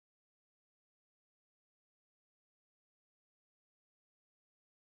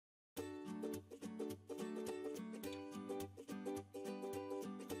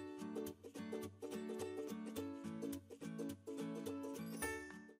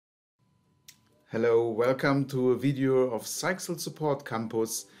Hello, welcome to a video of Zyxel Support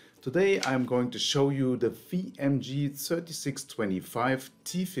Campus. Today I'm going to show you the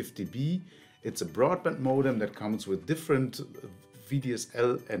VMG3625-T50B. It's a broadband modem that comes with different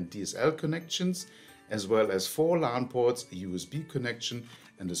VDSL and DSL connections, as well as 4 LAN ports, a USB connection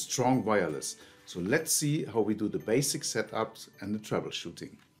and a strong wireless. So let's see how we do the basic setups and the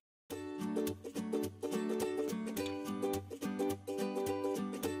troubleshooting.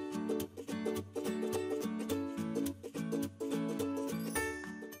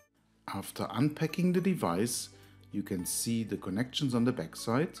 After unpacking the device, you can see the connections on the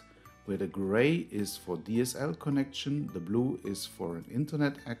backside, where the gray is for DSL connection, the blue is for an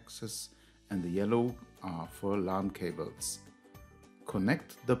internet access, and the yellow are for LAN cables.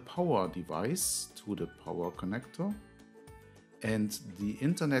 Connect the power device to the power connector and the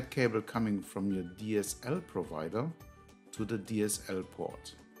internet cable coming from your DSL provider to the DSL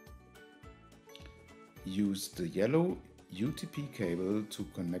port. Use the yellow UTP cable to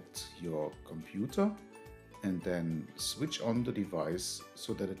connect your computer and then switch on the device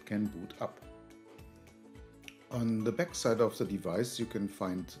so that it can boot up. On the back side of the device you can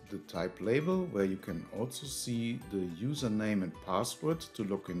find the type label, where you can also see the username and password to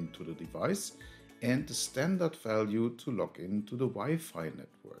log into the device and the standard value to log into the Wi-Fi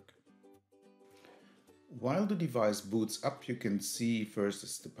network. While the device boots up, you can see first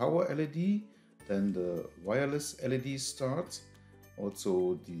is the power LED, then the wireless LED starts.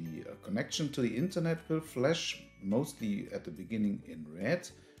 Also the connection to the internet will flash, mostly at the beginning in red,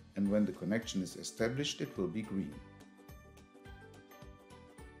 and when the connection is established it will be green.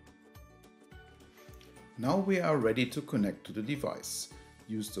 Now we are ready to connect to the device.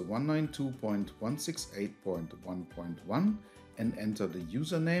 Use the 192.168.1.1 and enter the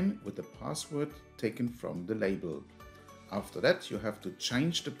username with the password taken from the label. After that you have to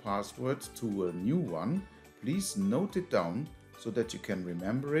change the password to a new one. Please note it down so that you can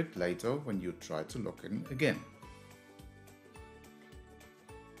remember it later when you try to log in again.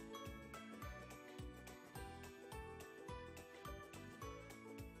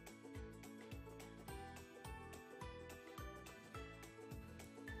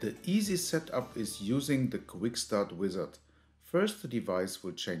 The easy setup is using the Quick Start wizard. First the device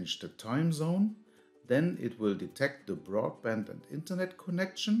will change the time zone. Then it will detect the broadband and internet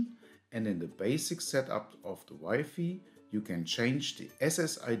connection, and in the basic setup of the Wi-Fi you can change the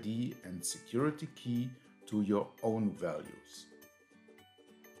SSID and security key to your own values.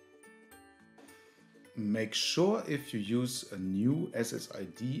 Make sure if you use a new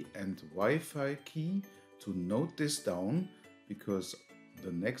SSID and Wi-Fi key to note this down, because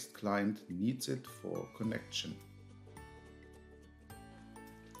the next client needs it for connection.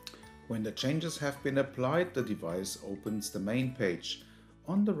 When the changes have been applied, the device opens the main page.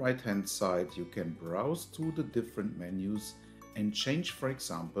 On the right hand side you can browse to the different menus and change, for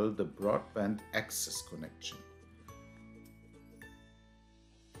example, the broadband access connection.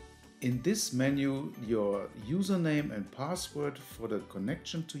 In this menu your username and password for the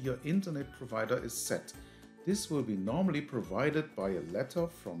connection to your internet provider is set. This will be normally provided by a letter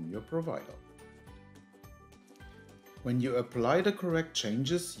from your provider. When you apply the correct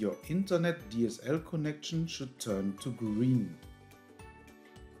changes, your internet DSL connection should turn to green.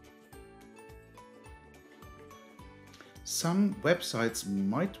 Some websites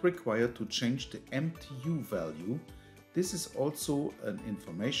might require to change the MTU value. This is also an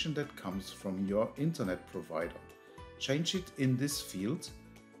information that comes from your internet provider. Change it in this field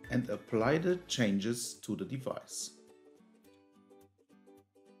and apply the changes to the device.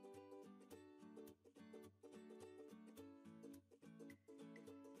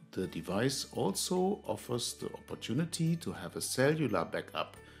 The device also offers the opportunity to have a cellular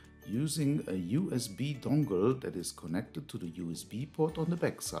backup using a USB dongle that is connected to the USB port on the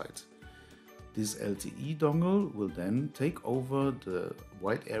backside. This LTE dongle will then take over the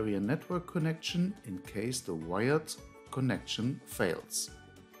wide area network connection in case the wired connection fails.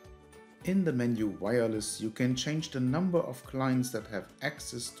 In the menu Wireless you can change the number of clients that have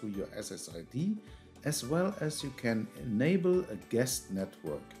access to your SSID, as well as you can enable a guest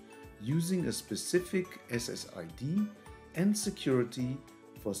network using a specific SSID and security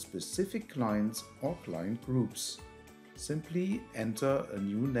for specific clients or client groups. Simply enter a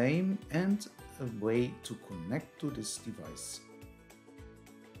new name and a way to connect to this device.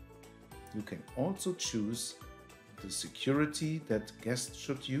 You can also choose the security that guests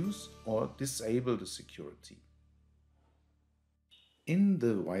should use or disable the security. In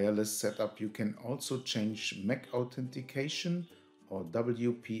the wireless setup you can also change MAC authentication or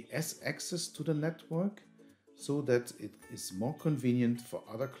WPS access to the network so that it is more convenient for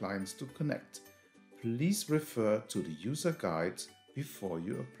other clients to connect. please refer to the user guide before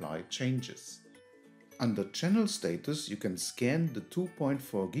you apply changes. Under Channel Status, you can scan the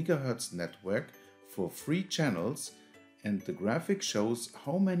 2.4 GHz network for 3 channels, and the graphic shows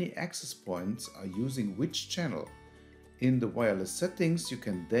how many access points are using which channel. In the wireless settings, you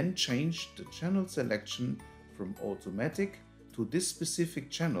can then change the channel selection from automatic to this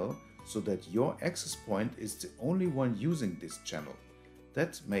specific channel so that your access point is the only one using this channel.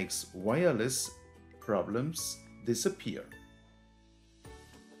 That makes wireless problems disappear.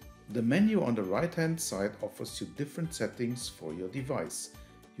 The menu on the right-hand side offers you different settings for your device.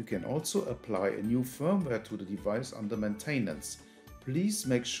 You can also apply a new firmware to the device under maintenance. Please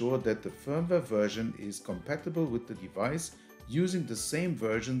make sure that the firmware version is compatible with the device using the same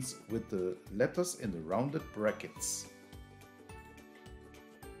versions with the letters in the rounded brackets.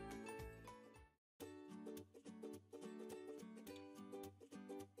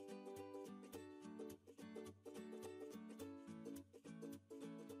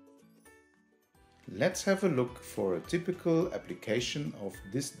 Let's have a look for a typical application of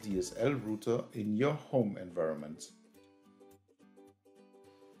this DSL router in your home environment.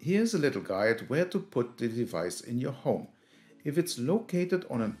 Here's a little guide where to put the device in your home. If it's located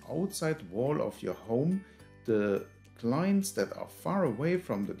on an outside wall of your home, the clients that are far away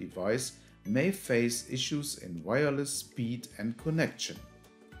from the device may face issues in wireless speed and connection.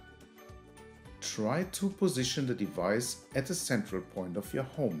 Try to position the device at the central point of your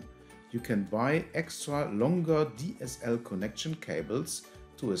home. You can buy extra longer DSL connection cables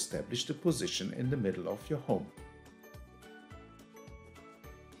to establish the position in the middle of your home.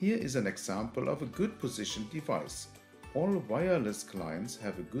 Here is an example of a good positioned device. All wireless clients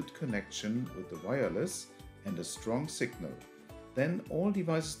have a good connection with the wireless and a strong signal. Then all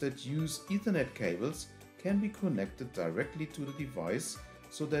devices that use Ethernet cables can be connected directly to the device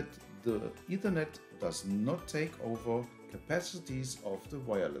so that the Ethernet does not take over capacities of the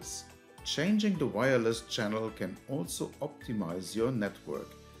wireless. Changing the wireless channel can also optimize your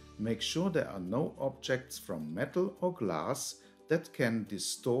network. Make sure there are no objects from metal or glass that can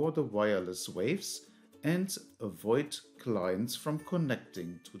distort the wireless waves and avoid clients from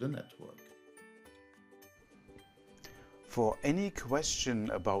connecting to the network. For any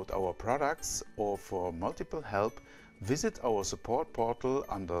question about our products or for multiple help, visit our support portal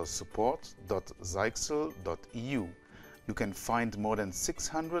under support.zyxel.eu. You can find more than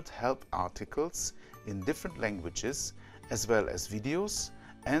 600 help articles in different languages, as well as videos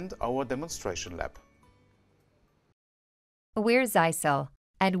and our demonstration lab. We're Zyxel,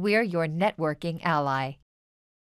 and we're your networking ally.